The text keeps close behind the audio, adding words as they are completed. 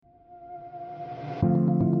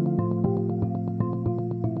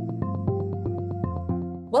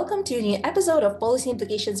Welcome to a new episode of Policy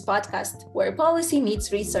Implications Podcast, where policy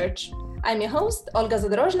meets research. I'm your host, Olga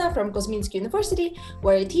Zadorozhna from Kosminski University,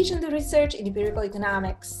 where I teach and do research in empirical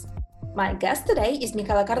economics. My guest today is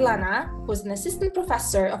Michela Carlana, who is an assistant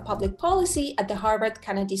professor of public policy at the Harvard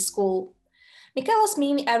Kennedy School. Michela's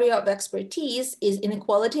main area of expertise is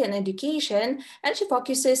inequality and education, and she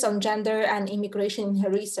focuses on gender and immigration in her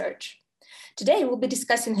research. Today, we'll be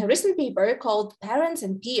discussing her recent paper called Parents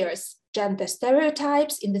and Peers, Gender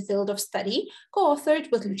Stereotypes in the Field of Study,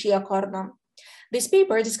 co-authored with Lucia Corno. This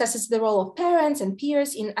paper discusses the role of parents and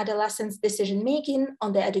peers in adolescents' decision-making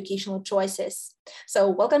on their educational choices. So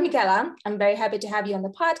welcome, Michela. I'm very happy to have you on the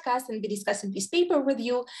podcast and be discussing this paper with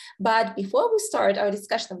you. But before we start our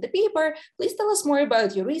discussion of the paper, please tell us more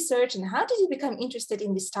about your research and how did you become interested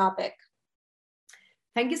in this topic?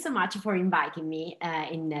 Thank you so much for inviting me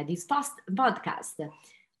in this podcast.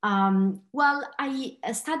 I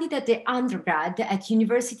studied at the undergrad at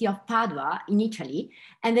University of Padua in Italy,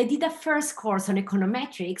 and I did a first course on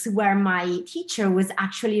econometrics where my teacher was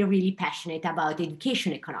actually really passionate about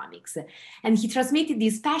education economics. And he transmitted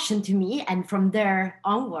this passion to me, and from there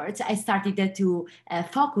onwards, I started to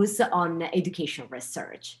focus on education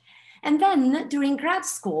research. And then during grad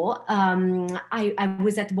school, I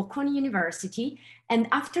was at Bocconi University. And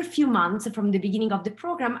after a few months from the beginning of the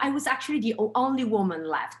program, I was actually the only woman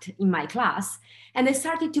left in my class. And I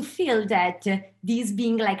started to feel that this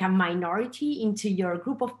being like a minority into your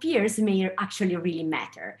group of peers may actually really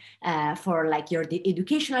matter for like your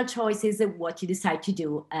educational choices, what you decide to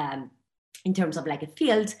do in terms of like a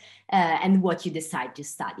field and what you decide to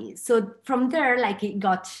study. So from there, like it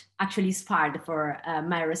got actually inspired for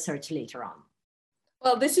my research later on.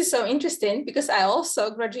 Well, this is so interesting because I also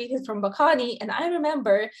graduated from Bocconi, and I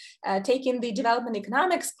remember taking the development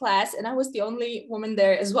economics class, and I was the only woman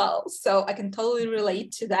there as well. So I can totally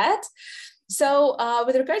relate to that. So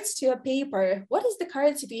with regards to your paper, what is the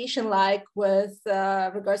current situation like with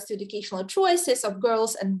regards to educational choices of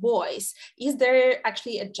girls and boys? Is there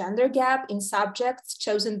actually a gender gap in subjects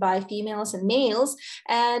chosen by females and males?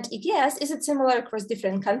 And if yes, is it similar across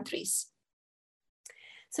different countries?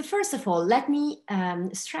 So first of all, let me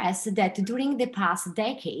stress that during the past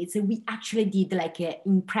decades, we actually did like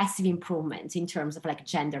impressive improvements in terms of like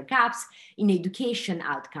gender gaps in education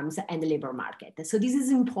outcomes and the labor market. So this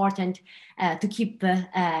is important to keep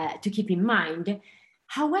in mind.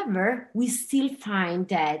 However, we still find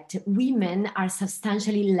that women are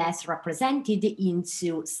substantially less represented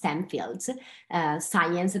into STEM fields,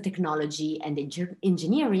 science, technology, and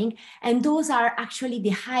engineering, and those are actually the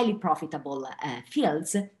highly profitable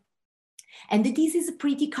fields. And this is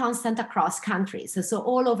pretty constant across countries. So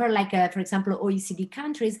all over, like, for example, OECD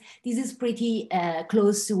countries, this is pretty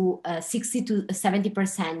close to 60 to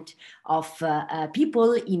 70% of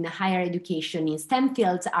people in higher education in STEM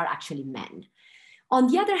fields are actually men. On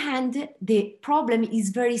the other hand, the problem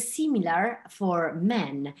is very similar for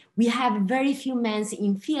men. We have very few men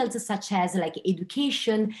in fields such as like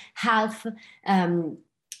education, health, and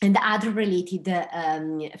other related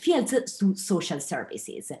fields to social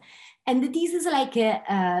services. And this is like,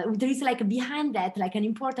 there is like behind that, like an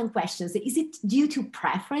important question. Is it due to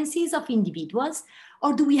preferences of individuals,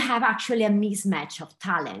 or do we have actually a mismatch of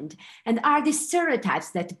talent? And are the stereotypes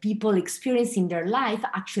that people experience in their life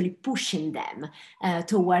actually pushing them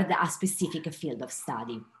toward a specific field of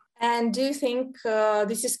study? And do you think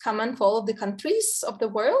this is common for all of the countries of the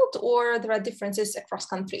world, or there are differences across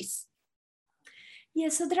countries? Yeah,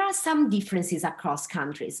 so there are some differences across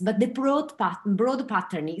countries, but the broad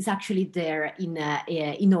pattern is actually there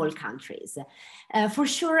in all countries. For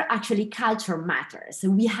sure, actually, culture matters.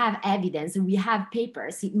 We have evidence, we have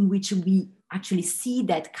papers in which we actually see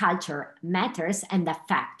that culture matters and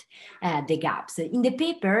affect the gaps. In the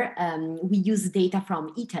paper, we use data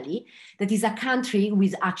from Italy, that is a country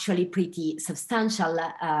with actually pretty substantial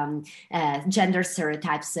gender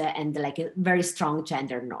stereotypes and like very strong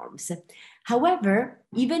gender norms. However,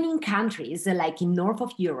 even in countries like in north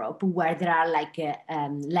of Europe, where there are like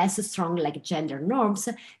less strong like gender norms,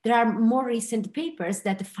 there are more recent papers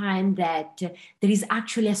that find that there is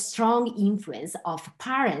actually a strong influence of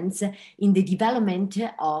parents in the development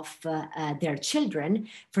of their children.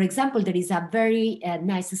 For example, there is a very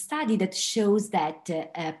nice study that shows that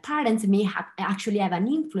parents may actually have an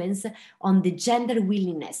influence on the gender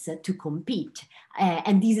willingness to compete.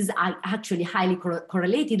 And this is actually highly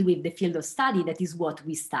correlated with the field of study that is what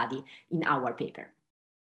we study in our paper.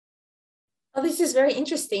 Well, this is very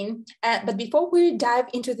interesting. But before we dive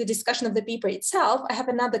into the discussion of the paper itself, I have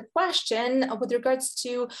another question with regards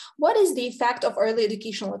to what is the effect of early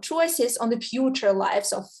educational choices on the future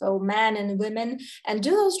lives of men and women, and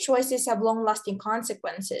do those choices have long-lasting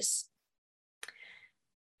consequences?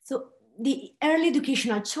 So the early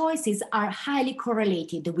educational choices are highly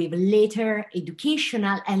correlated with later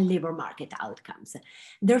educational and labor market outcomes.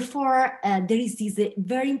 Therefore, there is this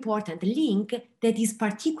very important link that is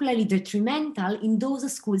particularly detrimental in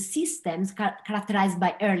those school systems characterized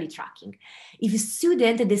by early tracking. If a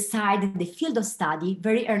student decides the field of study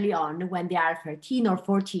very early on, when they are 13 or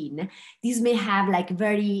 14, this may have like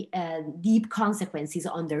very deep consequences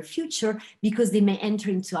on their future, because they may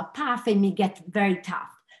enter into a path and may get very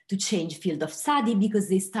tough to change field of study, because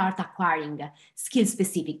they start acquiring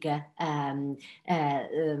skill-specific,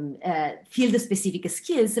 field-specific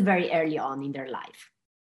skills very early on in their life.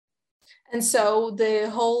 And so the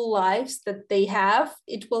whole lives that they have,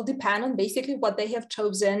 it will depend on basically what they have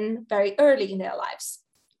chosen very early in their lives.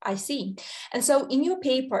 I see. And so in your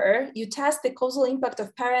paper, you test the causal impact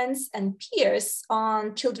of parents and peers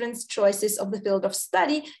on children's choices of the field of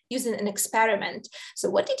study using an experiment. So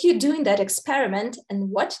what did you do in that experiment, and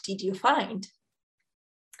what did you find?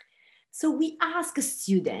 So we ask a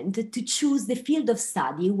student to choose the field of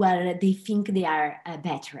study where they think they are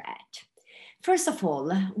better at. First of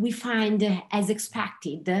all, we find, as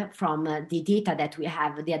expected from the data that we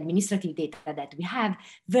have, the administrative data that we have,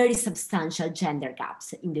 very substantial gender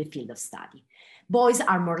gaps in the field of study. Boys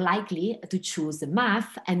are more likely to choose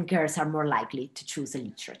math, and girls are more likely to choose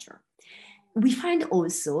literature. We find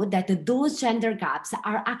also that those gender gaps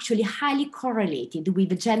are actually highly correlated with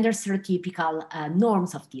the gender stereotypical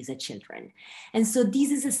norms of these children. And so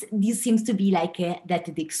this seems to be like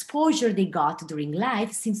that the exposure they got during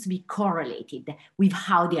life seems to be correlated with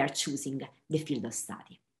how they are choosing the field of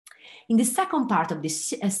study. In the second part of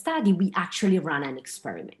this study, we actually run an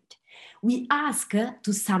experiment. We ask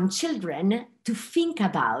to some children to think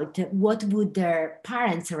about what would their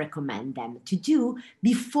parents recommend them to do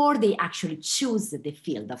before they actually choose the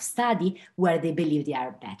field of study where they believe they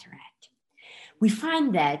are better at. We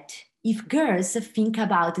find that if girls think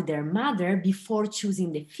about their mother before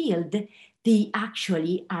choosing the field, they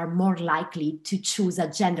actually are more likely to choose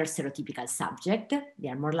a gender stereotypical subject. They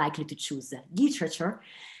are more likely to choose literature.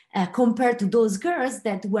 Compared to those girls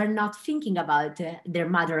that were not thinking about their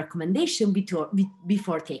mother recommendation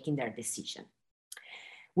before taking their decision.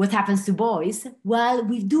 What happens to boys? Well,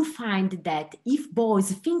 we do find that if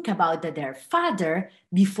boys think about their father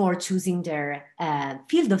before choosing their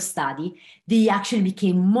field of study, they actually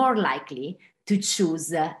became more likely to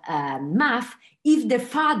choose math if the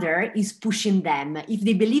father is pushing them, if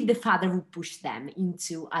they believe the father would push them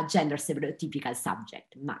into a gender stereotypical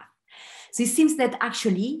subject, math. So it seems that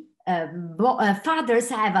actually fathers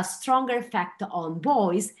have a stronger effect on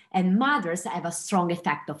boys, and mothers have a strong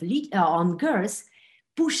effect on girls,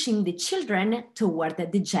 pushing the children toward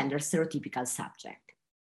the gender stereotypical subject.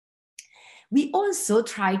 We also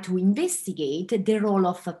try to investigate the role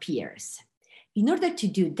of peers. In order to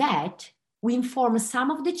do that, we inform some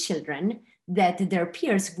of the children that their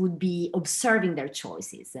peers would be observing their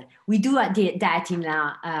choices. We do that in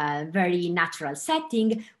a very natural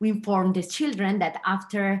setting. We inform the children that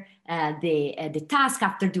after the task,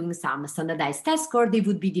 after doing some standardized test score, they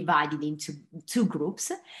would be divided into two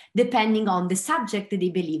groups, depending on the subject that they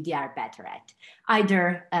believe they are better at,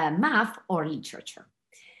 either math or literature.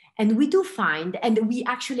 And we do find, and we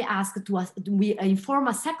actually we inform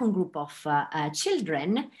a second group of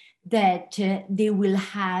children that they will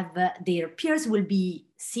have, their peers will be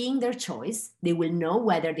seeing their choice. They will know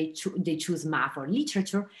whether they choose math or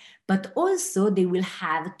literature, but also they will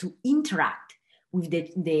have to interact with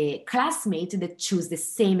the classmates that choose the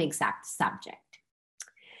same exact subject.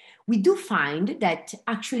 We do find that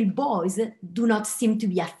actually boys do not seem to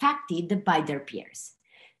be affected by their peers,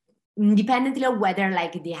 independently of whether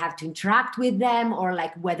like they have to interact with them or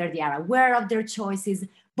like whether they are aware of their choices.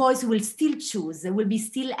 Boys will still choose, will be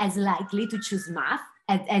still as likely to choose math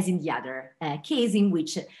as in the other case in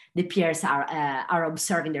which the peers are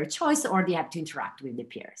observing their choice or they have to interact with the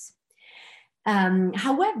peers.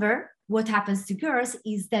 However, what happens to girls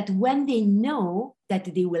is that when they know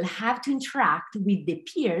that they will have to interact with the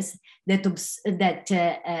peers that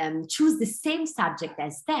choose the same subject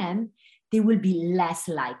as them, they will be less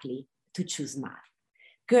likely to choose math.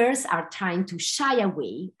 Girls are trying to shy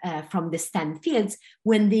away from the STEM fields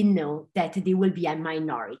when they know that they will be a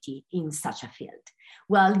minority in such a field.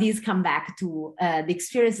 Well, these come back to the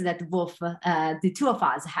experience that both the two of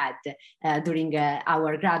us had during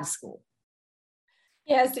our grad school.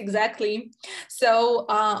 Yes, exactly. So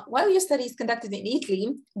while your study is conducted in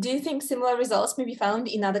Italy, do you think similar results may be found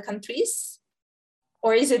in other countries?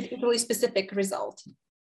 Or is it Italy specific result?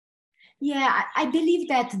 Yeah, I believe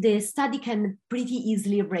that the study can pretty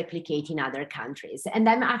easily replicate in other countries. And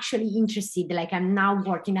I'm actually interested, like I'm now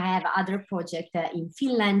working, I have other projects in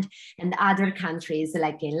Finland and other countries,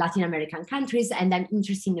 like in Latin American countries, and I'm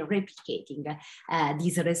interested in replicating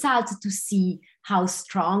these results to see how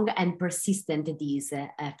strong and persistent this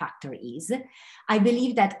factor is. I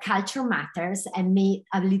believe that culture matters and may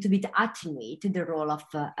a little bit attenuate the role of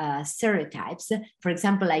stereotypes. For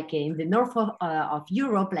example, like in the north of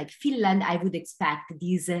Europe, like Finland, I would expect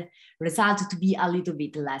these results to be a little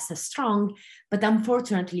bit less strong. But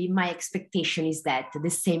unfortunately, my expectation is that the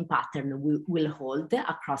same pattern will hold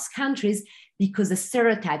across countries because the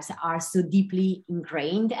stereotypes are so deeply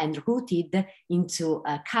ingrained and rooted into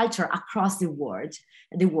culture across the world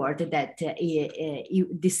that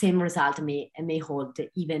the same result may hold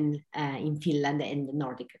even in Finland and the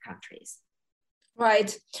Nordic countries.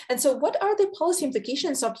 Right. And so what are the policy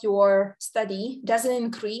implications of your study? Does an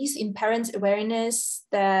increase in parents' awareness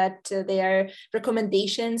that their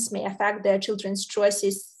recommendations may affect their children's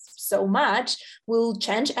choices so much will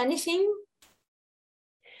change anything?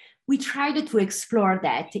 We tried to explore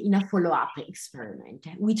that in a follow-up experiment.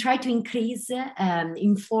 We tried to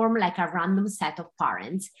inform like a random set of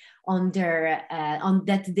parents on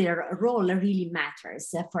that their role really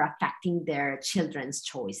matters for affecting their children's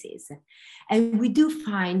choices. And we do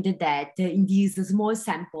find that in this small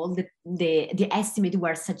sample, the estimate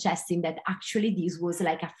were suggesting that actually this was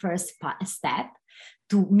like a first step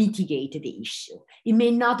to mitigate the issue. It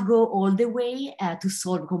may not go all the way to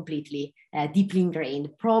solve completely deeply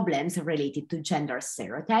ingrained problems related to gender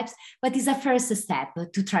stereotypes, but it's a first step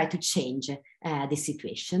to try to change the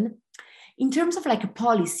situation. In terms of like a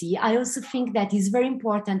policy, I also think that it's very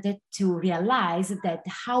important to realize that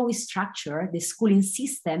how we structure the schooling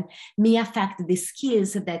system may affect the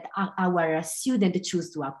skills that our students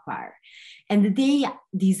choose to acquire. And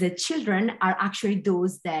these children are actually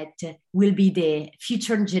those that will be the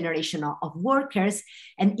future generation of workers.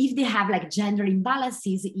 And if they have like gender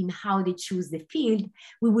imbalances in how they choose the field,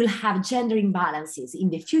 we will have gender imbalances in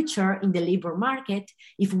the future in the labor market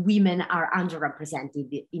if women are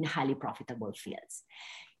underrepresented in highly profitable fields.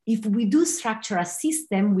 If we do structure a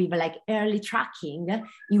system with like early tracking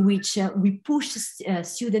in which we push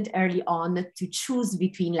students early on to choose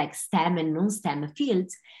between like STEM and non-STEM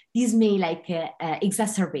fields, this may like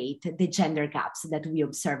exacerbate the gender gaps that we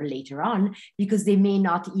observe later on, because they may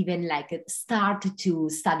not even like start to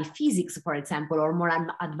study physics, for example, or more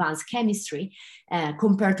advanced chemistry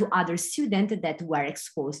compared to other students that were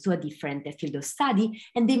exposed to a different field of study,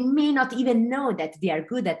 and they may not even know that they are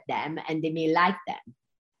good at them and they may like them.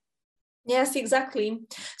 Yes, exactly.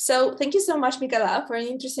 So thank you so much, Michaela, for an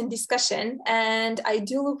interesting discussion. And I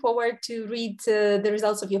do look forward to read the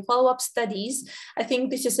results of your follow-up studies. I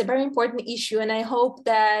think this is a very important issue, and I hope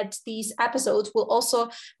that these episodes will also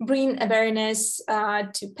bring awareness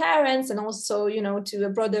to parents and also, you know, to a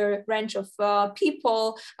broader range of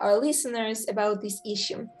people, our listeners, about this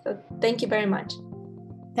issue. So thank you very much.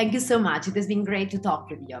 Thank you so much. It has been great to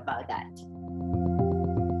talk with you about that.